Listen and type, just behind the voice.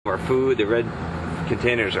Our food, the red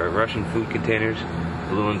containers are Russian food containers,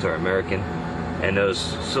 blue ones are American, and those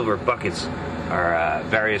silver buckets are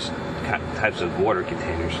various types of water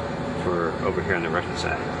containers for over here on the Russian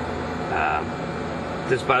side.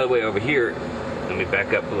 This, by the way, over here, let me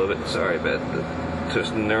back up a little bit, sorry about the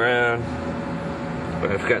twisting around, but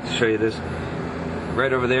I forgot to show you this.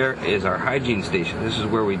 Right over there is our hygiene station. This is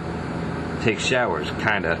where we take showers,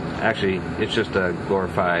 kinda. Actually, it's just a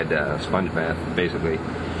glorified sponge bath, basically.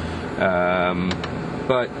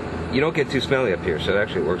 But you don't get too smelly up here, so it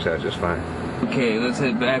actually works out just fine. Okay, let's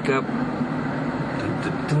head back up.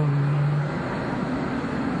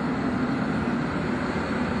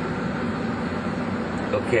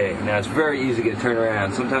 Okay, now it's very easy to turn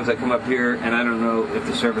around. Sometimes I come up here and I don't know if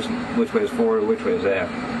the surface, which way is forward or which way is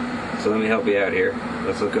aft. So let me help you out here.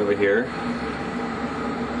 Let's look over here.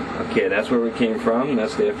 Okay, that's where we came from.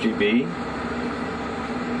 That's the FGB.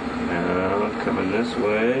 Now, coming this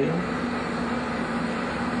way.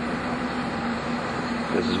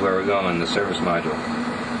 This is where we're going, the service module.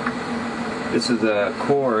 This is the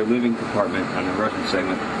core living compartment on the Russian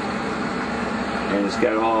segment. And it's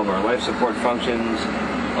got all of our life support functions,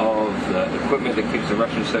 all of the equipment that keeps the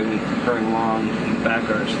Russian segment purring along. In the back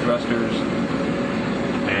are its thrusters.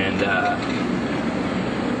 And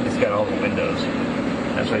it's got all the windows.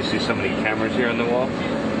 That's why you see so many cameras here on the wall.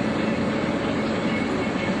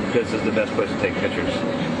 This is the best place to take pictures.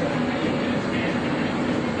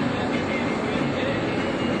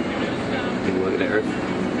 Take a look at the Earth.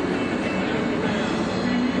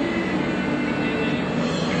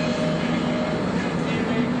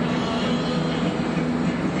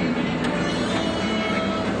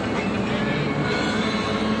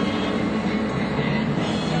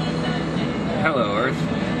 Hello, Earth.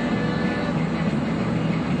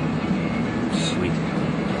 Sweet.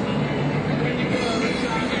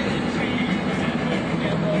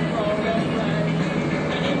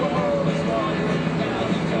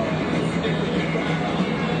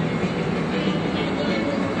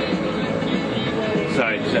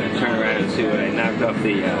 Sorry, just had to turn around and see what I knocked off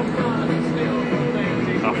the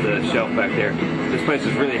shelf back there. This place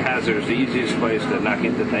is really hazardous. The easiest place to knock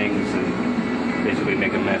into things and basically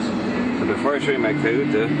make a mess. So before I show you my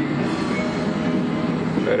Kahuta,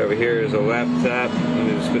 right over here is a laptop. Let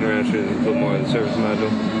me just spin around and show you a little more of the service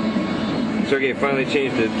module. Sergey finally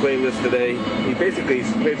changed the playlist today. He basically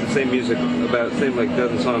plays the same music, about same like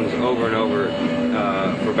dozen songs over and over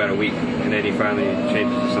for about a week, and then he finally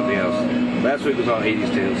changed it to something else. Last week was all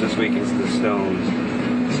 80s tunes. This week it's the Stones.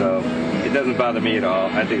 So it doesn't bother me at all.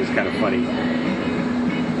 I think it's kind of funny.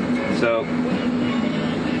 So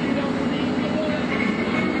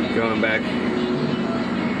going back.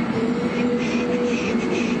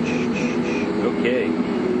 Okay.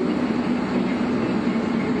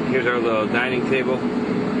 Here's our little dining table.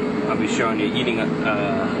 I'll be showing you eating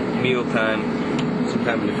meal time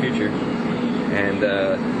sometime in the future, and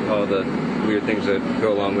all the weird things that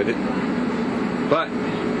go along with it. But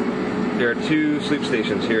there are two sleep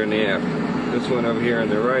stations here in the aft. This one over here on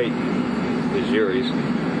the right is Yuri's.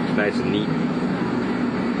 It's nice and neat.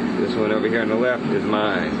 This one over here on the left is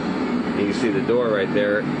mine. You can see the door right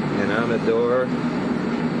there, and on the door,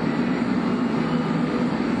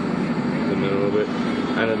 zoom in a little bit.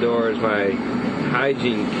 On the door is my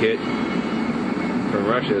hygiene kit from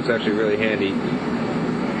Russia. It's actually really handy.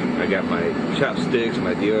 I got my chopsticks,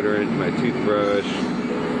 my deodorant, my toothbrush.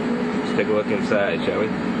 Let's take a look inside, shall we?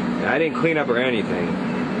 Now, I didn't clean up or anything,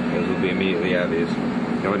 as will be immediately obvious.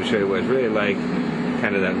 I want to show you what it's really like,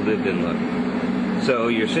 kind of that lived-in look. So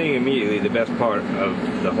you're seeing immediately the best part of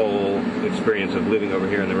the whole experience of living over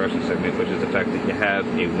here in the Russian segment, which is the fact that you have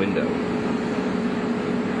a window.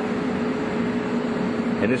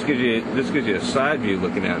 And this gives you a side view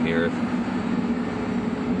looking out in the Earth.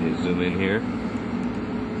 Let me zoom in here.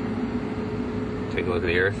 Take a look at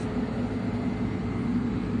the Earth.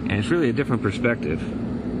 And it's really a different perspective.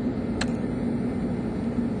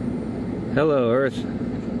 Hello, Earth.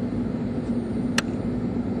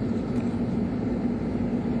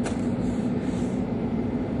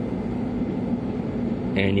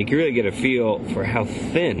 And you can really get a feel for how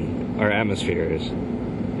thin our atmosphere is.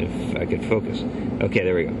 If I could focus. Okay,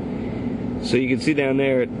 there we go. So you can see down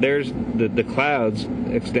there, there's the clouds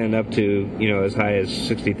extend up to, as high as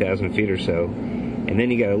 60,000 feet or so. And then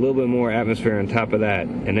you got a little bit more atmosphere on top of that,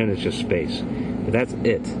 and then it's just space. But that's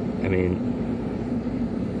it. I mean,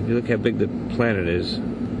 if you look how big the planet is,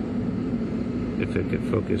 if it could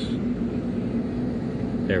focus.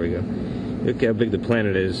 There we go. Look how big the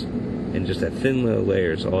planet is. And just that thin little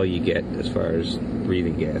layer is all you get as far as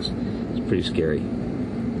breathing gas. It's pretty scary.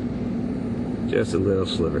 Just a little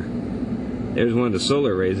sliver. There's one of the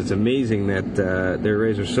solar arrays. It's amazing that their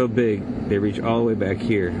arrays are so big, they reach all the way back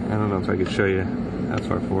here. I don't know if I could show you how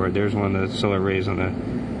far forward. There's one of the solar arrays on the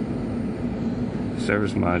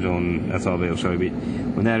service module, and that's all I'll be able to show you. But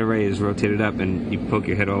when that array is rotated up and you poke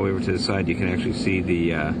your head all the way over to the side, you can actually see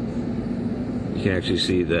the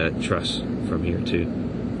truss from here too.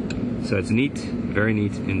 So it's neat, very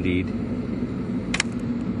neat indeed.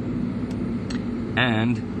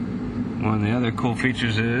 And one of the other cool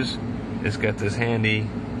features is it's got this handy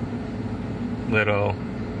little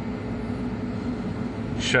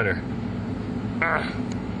shutter,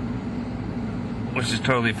 which is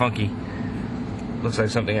totally funky. Looks like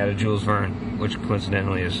something out of Jules Verne, which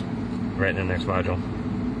coincidentally is right in the next module.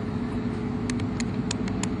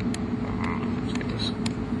 Let's get this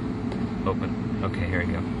open. Okay, here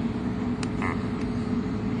we go.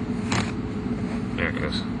 There it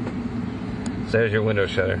goes. So there's your window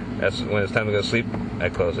shutter. That's when it's time to go to sleep, I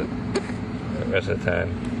close it. The rest of the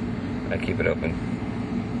time, I keep it open.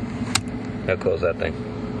 I'll close that thing.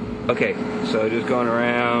 Okay, so just going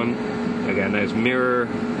around. I got a nice mirror,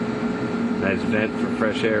 nice vent for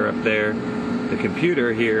fresh air up there. The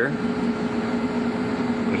computer here,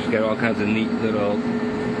 which has got all kinds of neat little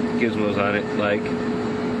gizmos on it, like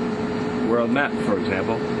world map, for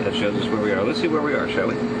example. That shows us where we are. Let's see where we are, shall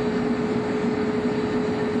we?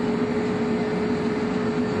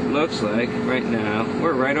 Looks like right now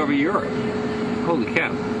we're right over Europe. Holy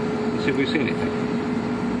cow. Let's see if we see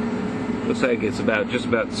anything. Looks like it's just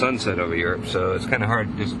about sunset over Europe, so it's kind of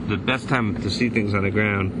hard. The best time to see things on the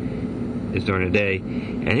ground is during the day.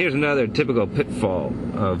 And here's another typical pitfall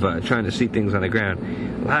of trying to see things on the ground.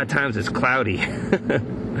 A lot of times it's cloudy.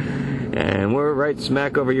 And we're right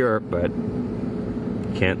smack over Europe, but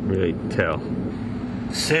can't really tell.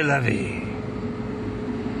 C'est la vie.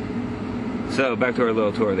 So, back to our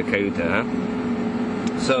little tour of the Cayuta, huh?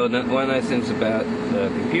 So, one nice thing about the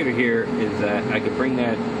computer here is that I could bring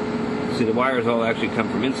that. See, the wires all actually come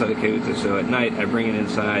from inside the Cayuta, so at night I bring it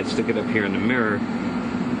inside, stick it up here in the mirror,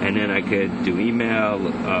 and then I could do email,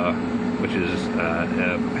 which is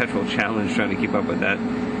a perpetual challenge trying to keep up with that.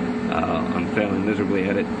 I'm failing miserably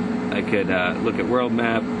at it. I could look at world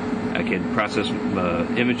map, I could process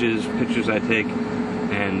images, pictures I take,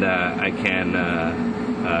 and I can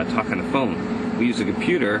talk on the phone. We use a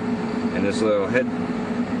computer and this little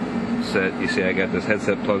headset. You see I got this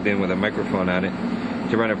headset plugged in with a microphone on it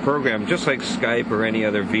to run a program just like Skype or any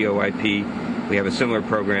other VoIP. We have a similar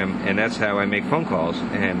program, and that's how I make phone calls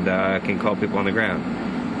and can call people on the ground,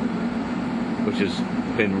 which has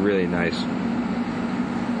been really nice.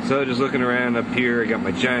 So just looking around up here, I got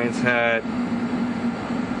my Giants hat.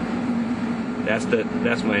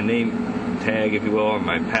 That's my name tag, if you will, or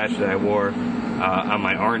my patch that I wore on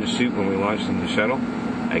my orange suit when we launched in the shuttle.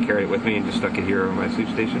 I carried it with me and just stuck it here over my sleep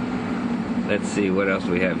station. Let's see what else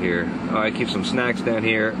we have here. Oh, I keep some snacks down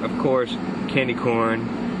here. Of course, candy corn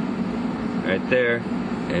right there,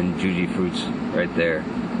 and Juji fruits right there.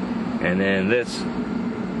 And then this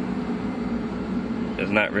is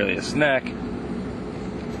not really a snack.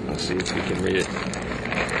 Let's see if we can read it.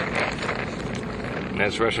 And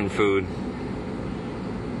that's Russian food.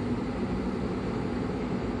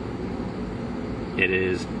 It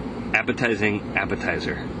is appetizing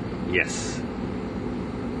appetizer. Yes.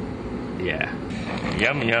 Yeah.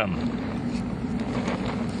 Yum yum.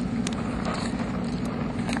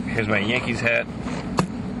 Here's my Yankees hat.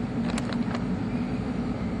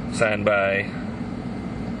 Signed by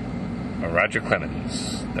Roger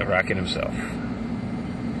Clemens, the Rocket himself.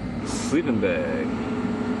 Sleeping bag.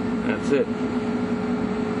 That's it.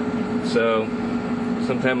 So,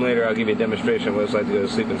 sometime later I'll give you a demonstration of what it's like to go to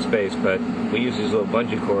sleep in space, but we use these little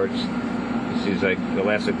bungee cords. These like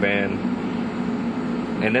elastic band.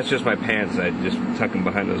 And that's just my pants. I just tuck them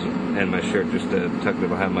behind those, and my shirt, just to tuck them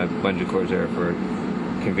behind my bungee cords there for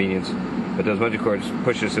convenience. But those bungee cords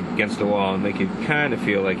push us against the wall and make you kind of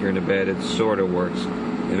feel like you're in a bed. It sort of works.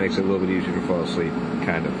 It makes it a little bit easier to fall asleep,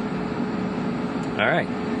 kind of. Alright.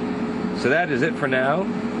 So that is it for now.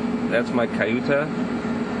 That's my Cayuta.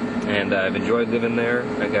 And I've enjoyed living there.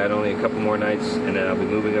 I got only a couple more nights, and then I'll be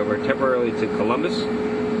moving over temporarily to Columbus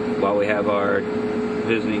while we have our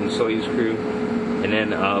visiting Soyuz crew. And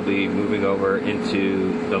then I'll be moving over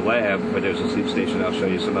into the lab where there's a sleep station I'll show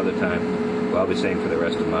you some other time, where I'll be staying for the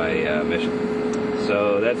rest of my mission.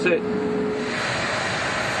 So that's it.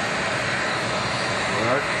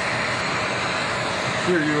 Alright.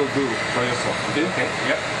 Here you will do by yourself. Okay,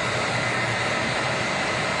 yep.